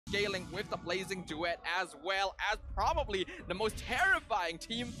scaling with the Blazing Duet, as well as probably the most terrifying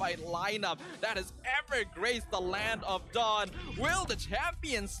teamfight lineup that has ever graced the land of Dawn. Will the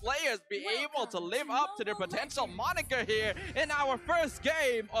Champion Slayers be able to live up to their potential moniker here in our first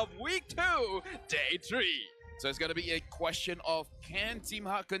game of Week 2, Day 3? So it's going to be a question of, can Team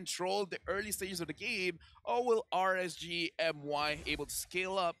HAQ control the early stages of the game, or will RSG MY able to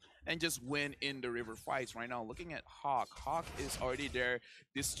scale up and just win in the river fights? Right now, looking at HAQ. HAQ is already there,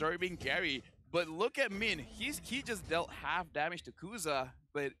 disturbing Gary. But look at Min. He just dealt half damage to Kuza,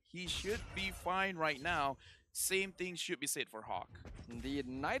 but he should be fine right now. Same thing should be said for HAQ. Indeed,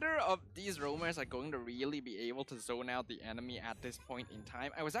 neither of these roamers are going to really be able to zone out the enemy at this point in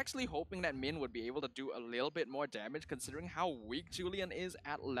time. I was actually hoping that Min would be able to do a little bit more damage considering how weak Julian is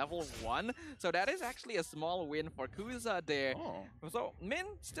at level 1. So that is actually a small win for Kuza there. Oh. So Min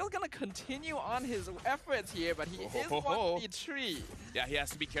still gonna continue on his efforts here, but he is 1v3. Yeah, he has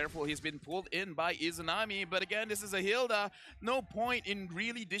to be careful. He's been pulled in by Izanami, but again, this is a Hilda. No point in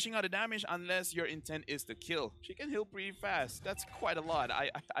really dishing out the damage unless your intent is to kill. She can heal pretty fast. That's quite a lot.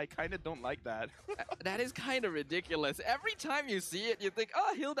 I kind of don't like that. That is kind of ridiculous. Every time you see it, you think,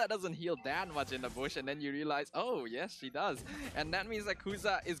 oh, Hilda doesn't heal that much in the bush, and then you realize, oh, yes, she does. And that means that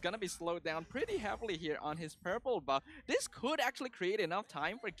Kuza is going to be slowed down pretty heavily here on his purple buff. This could actually create enough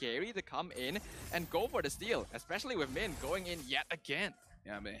time for Gary to come in and go for the steal, especially with Min going in yet again.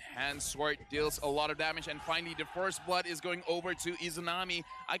 Yeah, but Hand Sword deals a lot of damage, and finally the first blood is going over to Izanami.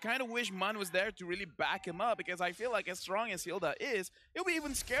 I kind of wish Man was there to really back him up, because I feel like as strong as Hilda is, it'll be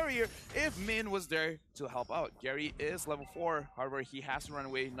even scarier if Min was there to help out. Gary is level 4, however, he has to run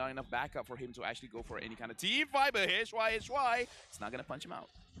away, not enough backup for him to actually go for any kind of team fight, but HY, it's not gonna punch him out.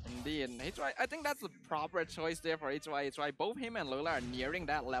 Indeed, HY, I think that's the proper choice there for HY. Both him and Lola are nearing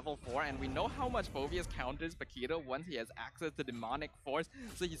that level 4, and we know how much Phoveus counters Paquito once he has access to Demonic Force,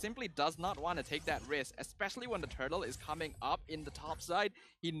 so he simply does not want to take that risk, especially when the turtle is coming up in the top side.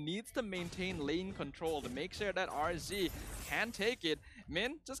 He needs to maintain lane control to make sure that RSG can take it.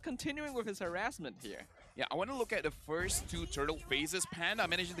 Min just continuing with his harassment here. Yeah, I want to look at the first 2 turtle phases. Panda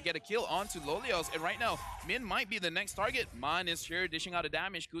managing to get a kill onto Lolios, and right now, Min might be the next target. Man is here dishing out a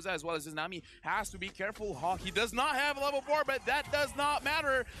damage. Kuza as well as Izanami has to be careful. HAQ, he does not have level 4, but that does not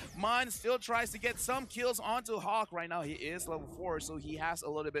matter. Man still tries to get some kills onto HAQ. Right now, he is level 4, so he has a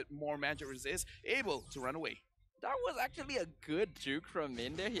little bit more magic resist, able to run away. That was actually a good juke from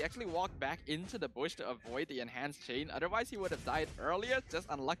Min there. He actually walked back into the bush to avoid the enhanced chain. Otherwise, he would have died earlier. Just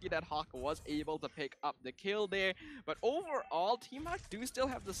unlucky that HAQ was able to pick up the kill there. But overall, Team HAQ do still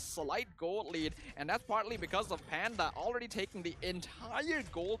have the slight gold lead. And that's partly because of Panda already taking the entire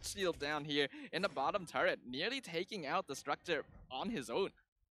gold shield down here in the bottom turret. Nearly taking out the structure on his own.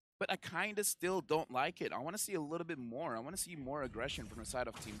 But I kind of still don't like it. I want to see a little bit more. I want to see more aggression from the side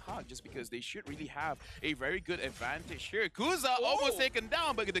of Team HAQ, just because they should really have a very good advantage here. Kuza almost taken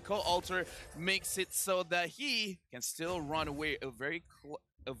down, but the Cult Altar makes it so that he can still run away. A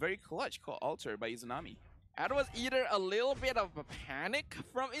very clutch Cult Altar by Izanami. That was either a little bit of a panic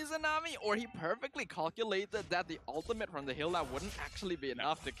from Izanami, or he perfectly calculated that the ultimate from the Hilda wouldn't actually be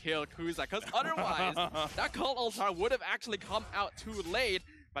enough to kill Kuza, because otherwise, that Cult Altar would have actually come out too late.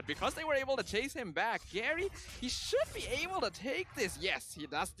 But because they were able to chase him back, Gary, he should be able to take this. Yes, he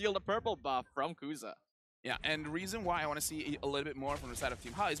does steal the purple buff from Kuza. Yeah, and the reason why I want to see a little bit more from the side of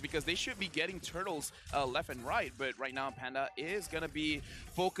Team HAQ is because they should be getting turtles left and right. But right now, Panda is going to be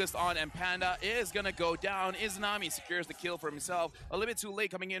focused on, and Panda is going to go down. Izanami secures the kill for himself. A little bit too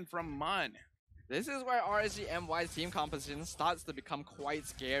late coming in from Man. This is where RSG MY's team composition starts to become quite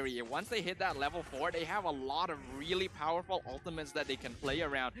scary. Once they hit that level 4, they have a lot of really powerful ultimates that they can play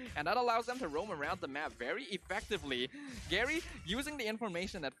around, and that allows them to roam around the map very effectively. Gary, using the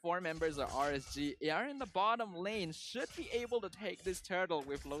information that 4 members of RSG are in the bottom lane, should be able to take this turtle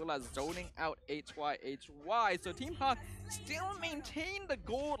with Lola zoning out HY. So Team HAQ still maintain the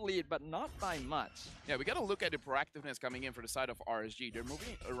gold lead, but not by much. Yeah, we got to look at the proactiveness coming in for the side of RSG. They're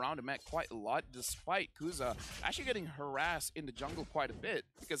moving around the map quite a lot, despite Kuza actually getting harassed in the jungle quite a bit.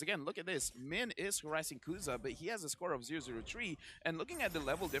 Because again, look at this. Min is harassing Kuza, but he has a score of 003. And looking at the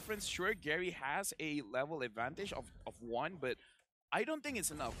level difference, sure, Gary has a level advantage of 1, but I don't think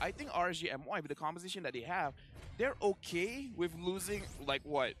it's enough. I think RSG MY, with the composition that they have, they're okay with losing, like,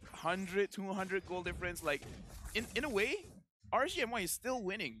 what, 100, 200 gold difference? Like, in a way, RSG MY is still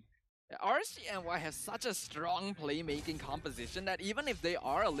winning. RSGNY has such a strong playmaking composition that even if they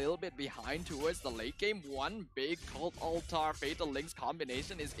are a little bit behind towards the late game, one big Cult Altar Fatal Links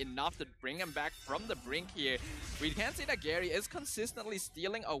combination is enough to bring him back from the brink here. We can see that Gary is consistently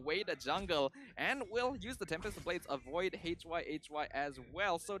stealing away the jungle and will use the Tempest Blades, avoid HYHY as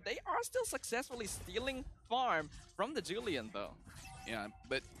well. So they are still successfully stealing farm from the Julian though. Yeah,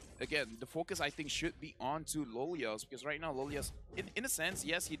 but again, the focus I think should be on to Lolios, because right now Lolios, in a sense,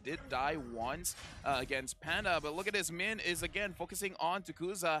 yes, he did die once against Panda, but look at this, Min is again focusing on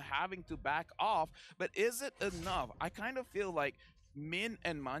Tukuza, having to back off, but is it enough? I kind of feel like Min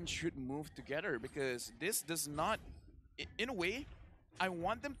and Man should move together, because this does not, in a way, I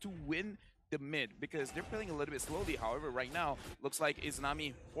want them to win the mid, because they're playing a little bit slowly. However, right now, looks like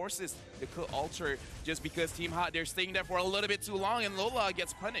Izanami forces the Kill Altar just because Team Hot, they're staying there for a little bit too long, and Lola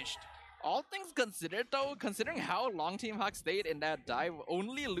gets punished. All things considered though, considering how long Team HAQ stayed in that dive,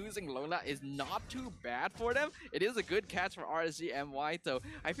 only losing Lola is not too bad for them. It is a good catch for RSGNY though.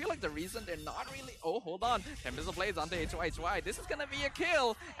 I feel like the reason they're not really... Oh, hold on. Tempest Blades onto HYHY. This is gonna be a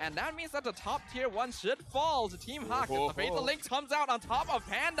kill, and that means that the top tier 1 should fall to Team HAQ. As the Fatal Links comes out on top of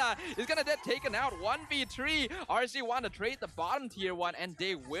Panda, is gonna get taken out 1v3. RSG want to trade the bottom tier 1, and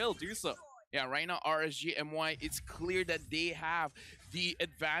they will do so. Yeah, right now RSGNY, it's clear that they have the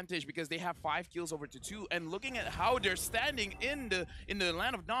advantage because they have 5 kills over to 2, and looking at how they're standing in the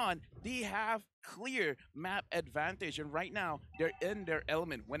Land of Dawn, they have clear map advantage, and right now they're in their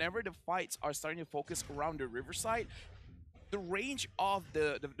element. Whenever the fights are starting to focus around the riverside, the range of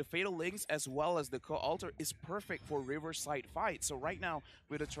the Fatal Links as well as the Co-Altar is perfect for riverside fights. So right now,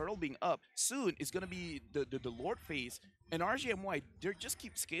 with the turtle being up, soon it's going to be the Lord phase. And RGMY, they just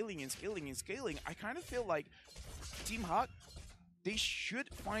keep scaling and scaling and scaling. I kind of feel like Team HAQ, they should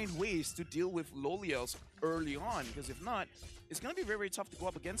find ways to deal with Lolios early on, because if not, it's going to be very, very tough to go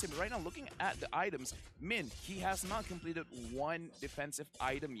up against him. But right now, looking at the items, Min, he has not completed one defensive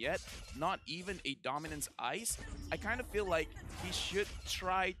item yet, not even a dominance ice. I kind of feel like he should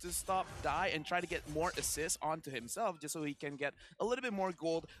try to stop die and try to get more assists onto himself, just so he can get a little bit more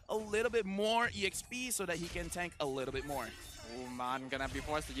gold, a little bit more EXP, so that he can tank a little bit more. Oh man, gonna be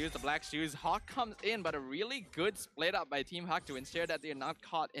forced to use the black shoes. HAQ comes in, but a really good split up by Team HAQ to ensure that they're not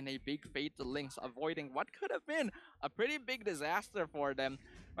caught in a big Fatal Links, avoiding what could have been a pretty big disaster for them.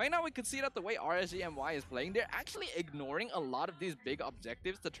 Right now, we could see that the way RSGNY is playing, they're actually ignoring a lot of these big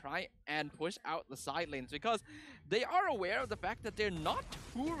objectives to try and push out the side lanes, because they are aware of the fact that they're not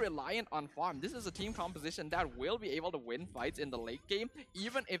too reliant on farm. This is a team composition that will be able to win fights in the late game,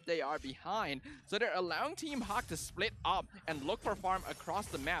 even if they are behind. So they're allowing Team HAQ to split up and look for farm across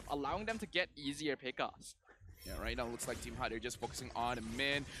the map, allowing them to get easier pickups. Yeah, right now looks like Team HAQ, they're just focusing on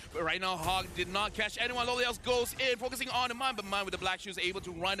Min. But right now, HAQ did not catch anyone. Lolios goes in, focusing on Man, but Man with the black shoes able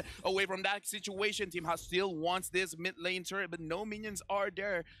to run away from that situation. Team HAQ still wants this mid lane turret, but no minions are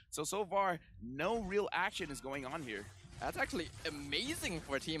there. So far, no real action is going on here. That's actually amazing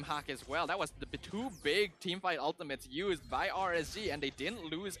for Team HAQ as well. That was the 2 big teamfight ultimates used by RSG, and they didn't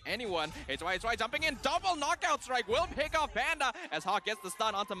lose anyone. HYHY jumping in, double knockout strike will pick off Panda as HAQ gets the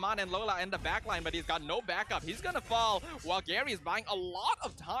stun onto Man and Lola in the backline, but he's got no backup. He's gonna fall while Gary is buying a lot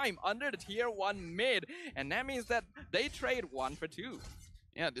of time under the tier 1 mid, and that means that they trade 1 for 2.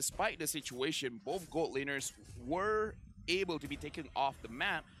 Yeah, despite the situation, both gold laners were able to be taken off the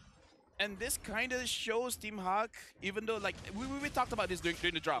map. And this kind of shows Team HAQ, even though, like, we talked about this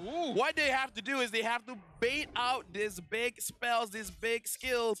during the drop. Ooh. What they have to do is they have to bait out these big spells, these big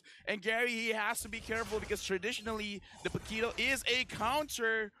skills. And Gary, he has to be careful, because traditionally, the Paquito is a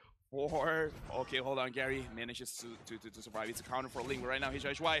counter for... Okay, hold on, Gary manages to survive. It's a counter for Ling, but right now,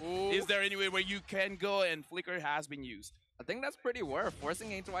 HYHY, is there anywhere where you can go? And Flicker has been used. I think that's pretty worth. Forcing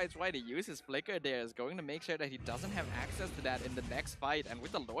HYHY to use his flicker there is going to make sure that he doesn't have access to that in the next fight. And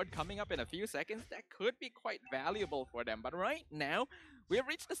with the Lord coming up in a few seconds, that could be quite valuable for them. But right now, we have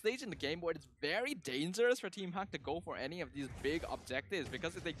reached a stage in the game where it's very dangerous for Team HAQ to go for any of these big objectives,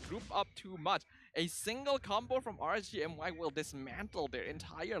 because if they group up too much, a single combo from RSGNY will dismantle their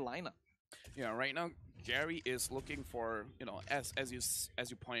entire lineup. Yeah, right now, Gary is looking for, you know, as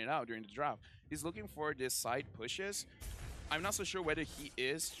you pointed out during the draft, he's looking for these side pushes. I'm not so sure whether he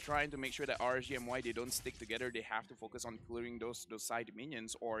is trying to make sure that RSGNY, they don't stick together. They have to focus on clearing those side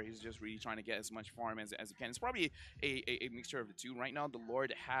minions, or he's just really trying to get as much farm as he can. It's probably a mixture of the two. Right now, the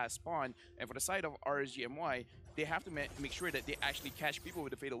Lord has spawned, and for the side of RSGNY, they have to make sure that they actually catch people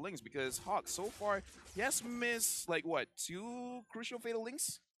with the Fatal Links, because HAQ, so far, he has missed, like, what, 2 crucial Fatal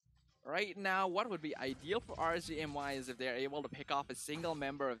Links? Right now, what would be ideal for RSGMY is if they're able to pick off a single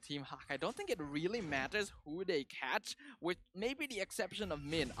member of Team HAQ. I don't think it really matters who they catch, with maybe the exception of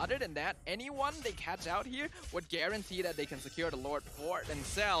Min. Other than that, anyone they catch out here would guarantee that they can secure the Lord for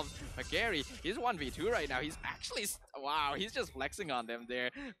themselves. But Gary, he's 1v2 right now. He's actually, wow, he's just flexing on them there.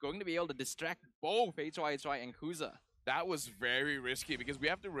 Going to be able to distract both HYHY and Kuza. That was very risky because we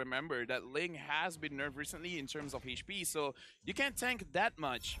have to remember that Ling has been nerfed recently in terms of HP, so you can't tank that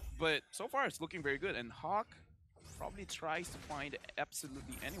much. But so far, it's looking very good. And HAQ probably tries to find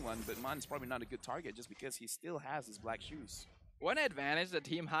absolutely anyone, but Man's probably not a good target just because he still has his black shoes. One advantage that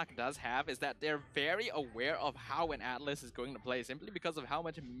Team HAQ does have is that they're very aware of how an Atlas is going to play, simply because of how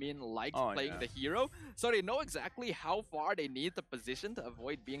much Min likes playing the hero. So they know exactly how far they need to position to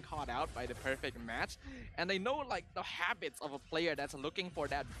avoid being caught out by the perfect match. And they know like the habits of a player that's looking for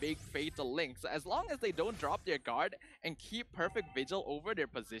that big fatal link. So as long as they don't drop their guard and keep perfect vigil over their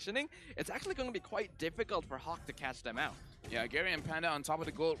positioning, it's actually going to be quite difficult for HAQ to catch them out. Yeah, Gary and Panda on top of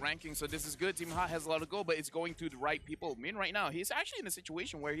the gold ranking, so this is good. Team HAQ has a lot of gold, but it's going to the right people. Min right now, he's actually in a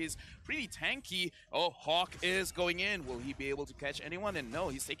situation where he's pretty tanky. Oh, HAQ is going in. Will he be able to catch anyone? And no,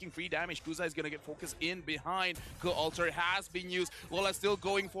 he's taking free damage. Kuza is going to get focused in behind. Cool Altar has been used. Lola still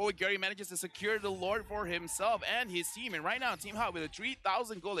going forward. Gary manages to secure the Lord for himself and his team. And right now, Team HAQ with a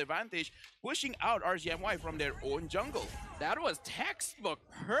 3,000 gold advantage, pushing out RGMY from their own jungle. That was textbook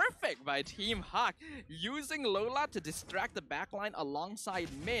perfect by Team HAQ, using Lola to distract the backline alongside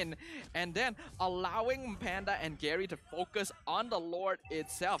Min, and then allowing Panda and Gary to focus on the Lord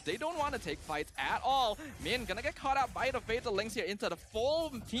itself. They don't want to take fights at all. Min gonna get caught out by the Fatal Links here into the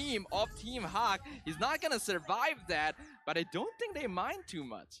full team of Team HAQ. He's not gonna survive that, but I don't think they mind too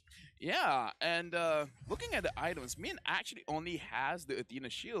much. Yeah, and looking at the items, Min actually only has the Athena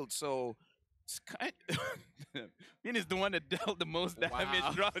shield, so it's kind Min is the one that dealt the most damage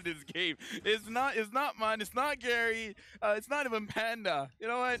throughout this game. It's not Man, it's not Gary, it's not even Panda. You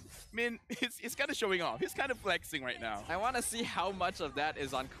know what? Min, it's kind of showing off. He's kind of flexing right now. I want to see how much of that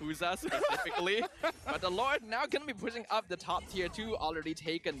is on Kuza specifically. But the Lord now going to be pushing up the top tier 2, already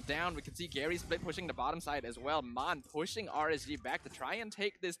taken down. We can see Gary Split pushing the bottom side as well. Man pushing RSG back to try and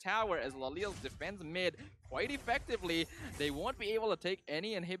take this tower as Lolios defends mid quite effectively. They won't be able to take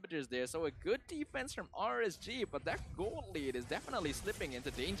any inhibitors there, so a good defense from RSG, but that gold lead is definitely slipping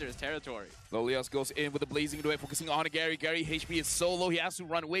into dangerous territory. Lolios goes in with a blazing duet, focusing on Gary. Gary HP is so low, he has to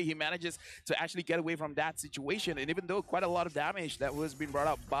run away. He manages to actually get away from that situation, and even though quite a lot of damage that was being brought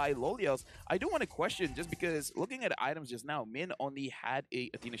up by Lolios, I do want to question, just because looking at the items just now, Min only had a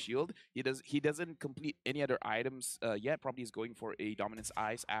Athena shield. He doesn't complete any other items yet. Probably is going for a Dominance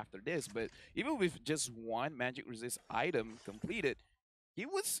Ice after this, but even with just one magic resist item completed, he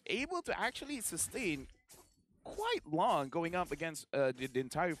was able to actually sustain quite long going up against the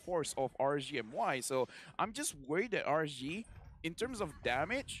entire force of RSGMY. So I'm just worried that RSG, in terms of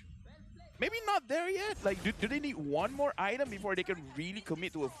damage, maybe not there yet. Like, do they need one more item before they can really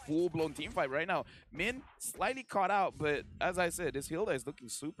commit to a full-blown team fight? Right now, Min slightly caught out, but as I said, this Hilda is looking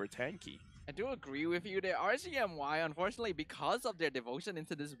super tanky. I do agree with you there. RCMY, unfortunately, because of their devotion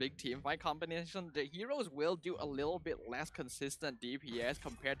into this big team fight combination, the heroes will do a little bit less consistent DPS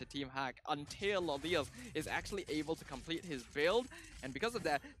compared to Team HAQ until Lolios is actually able to complete his build. And because of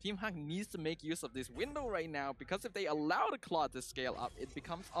that, Team HAQ needs to make use of this window right now, because if they allow the Claw to scale up, it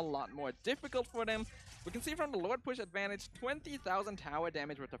becomes a lot more difficult for them. We can see from the Lord push advantage, 20,000 tower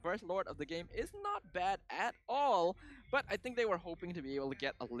damage with the first Lord of the game is not bad at all, but I think they were hoping to be able to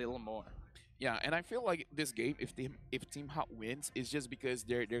get a little more. Yeah, and I feel like this game, if Team HAQ wins, is just because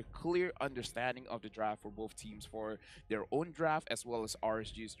their clear understanding of the draft for both teams, for their own draft as well as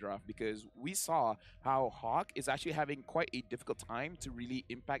RSG's draft, because we saw how HAQ is actually having quite a difficult time to really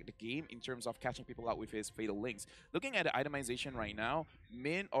impact the game in terms of catching people out with his Fatal Links. Looking at the itemization right now,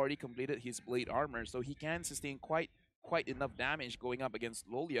 Min already completed his Blade Armor, so he can sustain quite enough damage going up against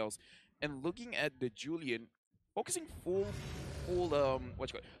Lolios. And looking at the Julian, focusing full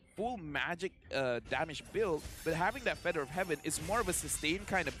magic damage build, but having that Feather of Heaven is more of a sustained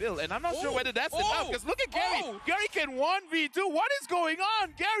kind of build, and I'm not sure whether that's enough, because look at Gary. Gary can 1v2. What is going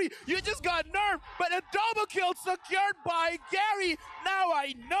on? Gary, you just got nerfed, but a double kill secured by Gary. Now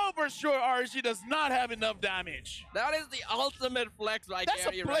I know for sure RSG does not have enough damage. That is the ultimate flex by That's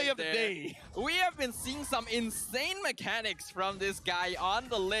Gary a play right of the there. day. We have been seeing some insane mechanics from this guy on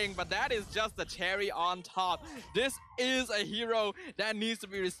the Ling, but that is just the cherry on top. This is a hero that needs to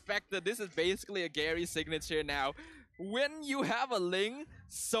be respected. This is basically a Gary signature now. When you have a Ling,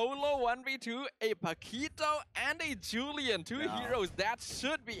 solo 1v2, a Paquito, and a Julian, two heroes that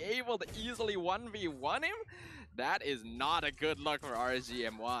should be able to easily 1v1 him, that is not a good look for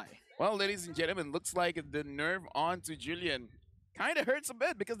RSGMY. Well, ladies and gentlemen, looks like the nerve onto Julian kind of hurts a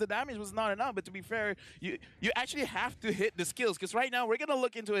bit because the damage was not enough. But to be fair, you actually have to hit the skills, because right now we're going to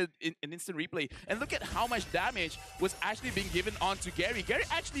look into an instant replay and look at how much damage was actually being given onto Gary. Gary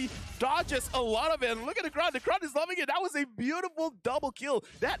actually dodges a lot of it. And look at the crowd. The crowd is loving it. That was a beautiful double kill.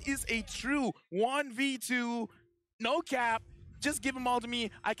 That is a true 1v2, no cap. Just give them all to me.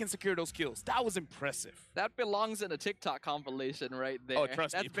 I can secure those kills. That was impressive. That belongs in a TikTok compilation right there. Oh,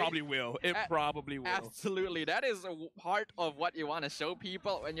 trust me, it probably will. It probably will. Absolutely. That is a part of what you want to show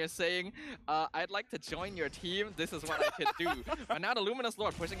people when you're saying, I'd like to join your team. This is what I could do. But now the Luminous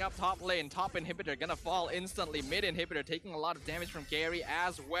Lord pushing up top lane. Top inhibitor gonna fall instantly. Mid inhibitor taking a lot of damage from Gary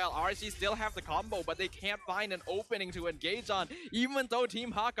as well. RSG still have the combo, but they can't find an opening to engage on. Even though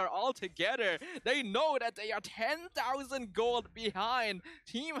Team HAQ are all together, they know that they are 10,000 gold behind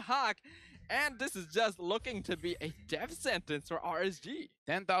Team HAQ, and this is just looking to be a death sentence for RSG.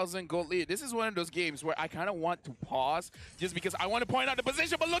 10,000 gold lead. This is one of those games where I kind of want to pause just because I want to point out the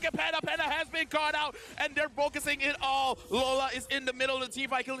position, but look at Panda. Panda has been caught out, and they're focusing it all. Lola is in the middle of the team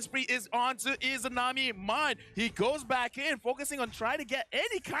fight. Killing spree is on to Izanami. Mine, he goes back in, focusing on trying to get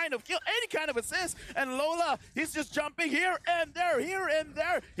any kind of kill, any kind of assist, and Lola, he's just jumping here and there, here and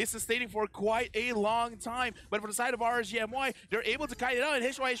there. He's sustaining for quite a long time, but for the side of RSGMY, they're able to kite it out, and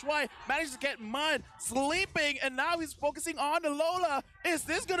HY manages to get Mud sleeping, and now he's focusing on the Lola. Is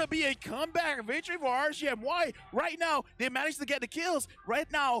this going to be a comeback victory for RSGMY? Right now, they managed to get the kills.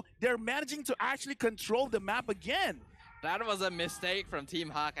 Right now, they're managing to actually control the map again. That was a mistake from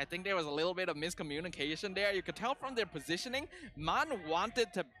Team HAQ. I think there was a little bit of miscommunication there. You could tell from their positioning, Man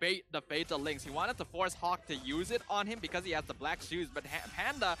wanted to bait the Fatal Links. He wanted to force HAQ to use it on him because he has the black shoes, but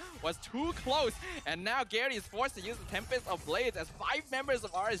Panda was too close, and now Gary is forced to use the Tempest of Blades as 5 members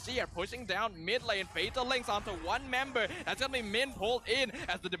of RSG are pushing down mid lane. Fatal Links onto 1 member. That's going to be Min pulled in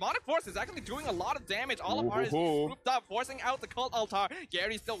as the Demonic Force is actually doing a lot of damage. All of RSG grouped up, forcing out the Cult Altar.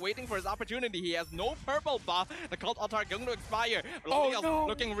 Gary's still waiting for his opportunity. He has no purple buff. The Cult Altar going to expire. Loliels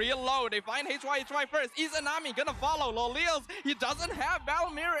looking real low. They find HY first. Izanami gonna follow. Loliels, he doesn't have Battle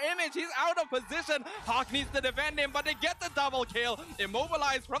Mirror Image. He's out of position. HAQ needs to defend him, but they get the double kill.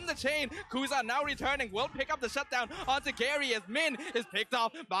 Immobilized from the chain. Kuza now returning. Will pick up the shutdown onto Gary as Min is picked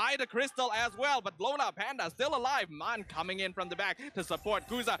off by the Crystal as well. But Lola Panda still alive. Man coming in from the back to support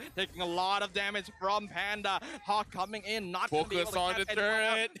Kuza, taking a lot of damage from Panda. HAQ coming in, not gonna be able to on the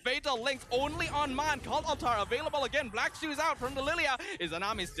turret. Fatal Links only on Man. Cult Altar available again. Black Shoes out from the Lilia.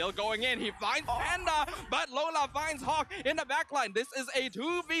 Izanami still going in. He finds Panda, but Lola finds HAQ in the backline. This is a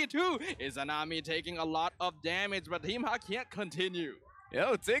 2v2. Izanami taking a lot of damage, but Team HAQ can't continue.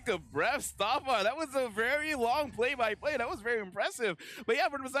 Yo, take a breath, Staffa. That was a very long play-by-play. That was very impressive. But yeah,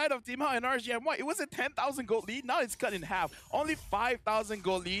 from the side of Team HAQ and RSGMY, it was a 10,000 gold lead. Now it's cut in half. Only 5,000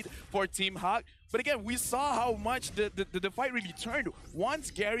 gold lead for Team HAQ. But again, we saw how much the fight really turned.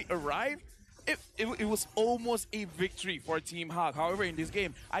 Once Gary arrived, it was almost a victory for Team HAQ. However, in this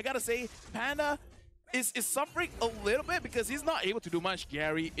game, I gotta say, Panda is suffering a little bit because he's not able to do much.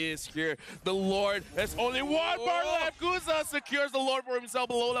 Gary is here. The Lord, there's only one bar left. Kuza secures the Lord for himself.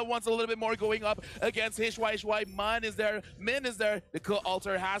 Lola wants a little bit more going up against HY. Man is there. Min is there. The Cult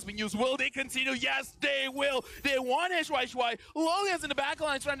Altar has been used. Will they continue? Yes, they will. They want HY. Lola is in the back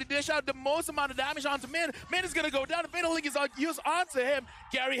line trying to dish out the most amount of damage onto Min. Min is going to go down. The Fatal Link is used onto him.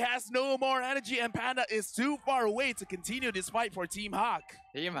 Gary has no more energy, and Panda is too far away to continue this fight for Team HAQ.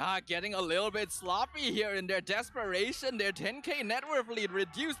 Team HAQ getting a little bit sloppy here in their desperation. Their 10k net worth lead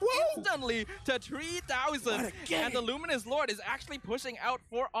reduced instantly to 3,000. And the Luminous Lord is actually pushing out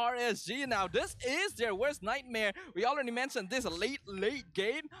for RSG now. This is their worst nightmare. We already mentioned this late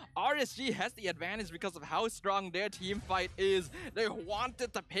game. RSG has the advantage because of how strong their team fight is. They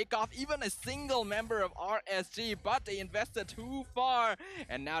wanted to pick off even a single member of RSG, but they invested too far.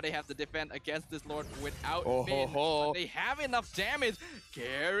 And now they have to defend against this Lord without Min. But they have enough damage.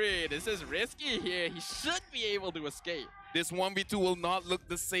 Gary, this is risky here. He should be able to escape. This 1v2 will not look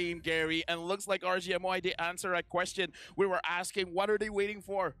the same, Gary. And looks like RGMY, they answer a question we were asking. What are they waiting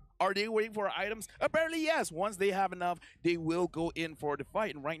for? Are they waiting for items? Apparently, yes. Once they have enough, they will go in for the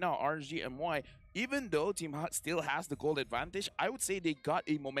fight. And right now, RGMY, even though Team HAQ still has the gold advantage, I would say they got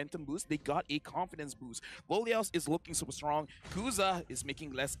a momentum boost. They got a confidence boost. Loliels is looking super strong. Kuza is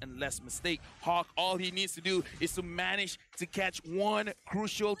making less and less mistake. HAQ, all he needs to do is to manage to catch one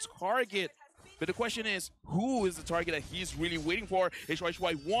crucial target. But the question is, who is the target that he's really waiting for? HY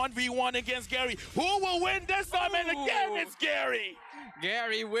 1v1 against Gary. Who will win this time? And again, it's Gary.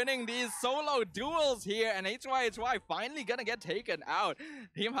 Gary winning these solo duels here, and HYHY finally gonna get taken out.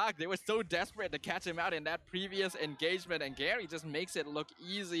 Team HAQ, they were so desperate to catch him out in that previous engagement, and Gary just makes it look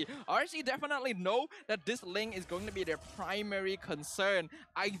easy. RSG definitely know that this Ling is going to be their primary concern.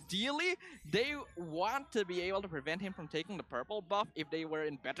 Ideally, they want to be able to prevent him from taking the purple buff if they were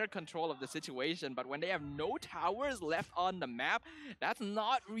in better control of the situation, but when they have no towers left on the map, that's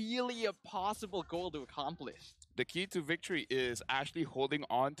not really a possible goal to accomplish. The key to victory is actually holding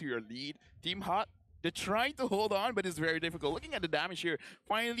on to your lead. Team HAQ, they're trying to hold on, but it's very difficult. Looking at the damage here,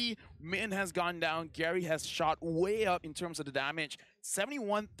 finally, Min has gone down. Gary has shot way up in terms of the damage.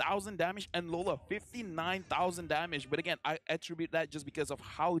 71,000 damage, and Lola 59,000 damage. But again, I attribute that just because of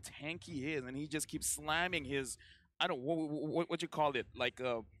how tanky he is, and he just keeps slamming his, I don't know, what you call it, like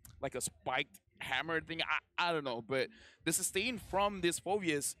a spiked hammer thing. I don't know, but the sustain from this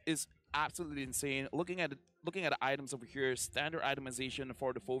Phoveus is absolutely insane. Looking at the items over here, standard itemization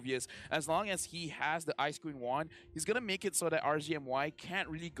for the Phoveus. As long as he has the Ice Queen wand, he's gonna make it so that RGMY can't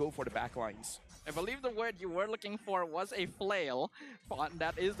really go for the backlines. I believe the word you were looking for was a flail.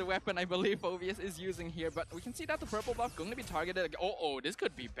 That is the weapon I believe Phoveus is using here, but we can see that the purple buff going to be targeted. Oh, this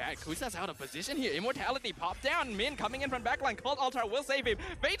could be bad. Kusa's out of position here. Immortality popped down. Min coming in from backline. Cold Altar will save him.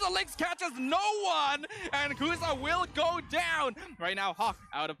 Fatal Links catches no one, and Kusa will go down. Right now, HAQ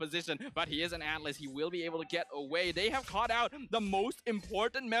out of position, but he is an Atlas. He will be able to get away. They have caught out the most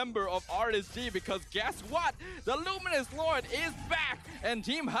important member of RSG, because guess what? The Luminous Lord is back, and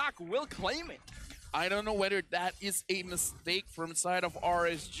Team HAQ will claim it. I don't know whether that is a mistake from the side of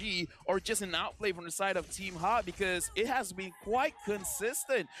RSG or just an outplay from the side of Team HAQ, because it has been quite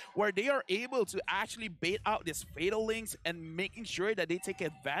consistent where they are able to actually bait out these Fatal Links and making sure that they take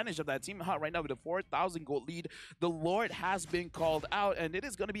advantage of that. Team HAQ right now with a 4,000 gold lead. The Lord has been called out, and it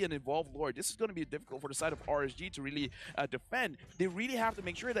is going to be an evolved Lord. This is going to be difficult for the side of RSG to really defend. They really have to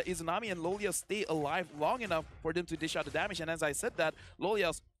make sure that Izanami and Lolias stay alive long enough for them to dish out the damage. And as I said that,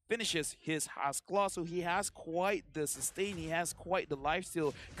 Lolias finishes his HAQ claw, so he has quite the sustain, he has quite the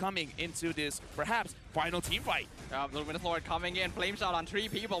lifesteal coming into this perhaps final team fight. The Luminous Lord coming in, flame shot on 3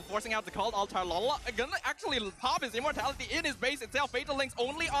 people, forcing out the Cold Altar. Lola gonna actually pop his immortality in his base itself. Fatal Links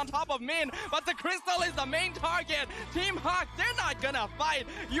only on top of Min, but the crystal is the main target. Team HAQ, they're not gonna fight.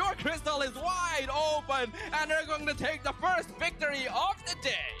 Your crystal is wide open, and they're going to take the first victory of the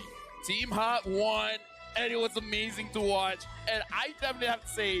day. Team HAQ won, and it was amazing to watch. And I definitely have to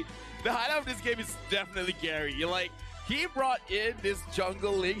say, the highlight of this game is definitely Gary. He brought in this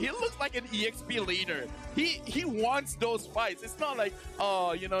jungle Ling. He looks like an EXP leader. He wants those fights. It's not like,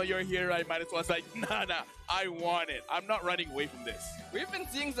 oh, you're here, I might as well. It's like, nah, I want it. I'm not running away from this. We've been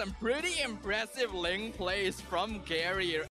seeing some pretty impressive Ling plays from Gary.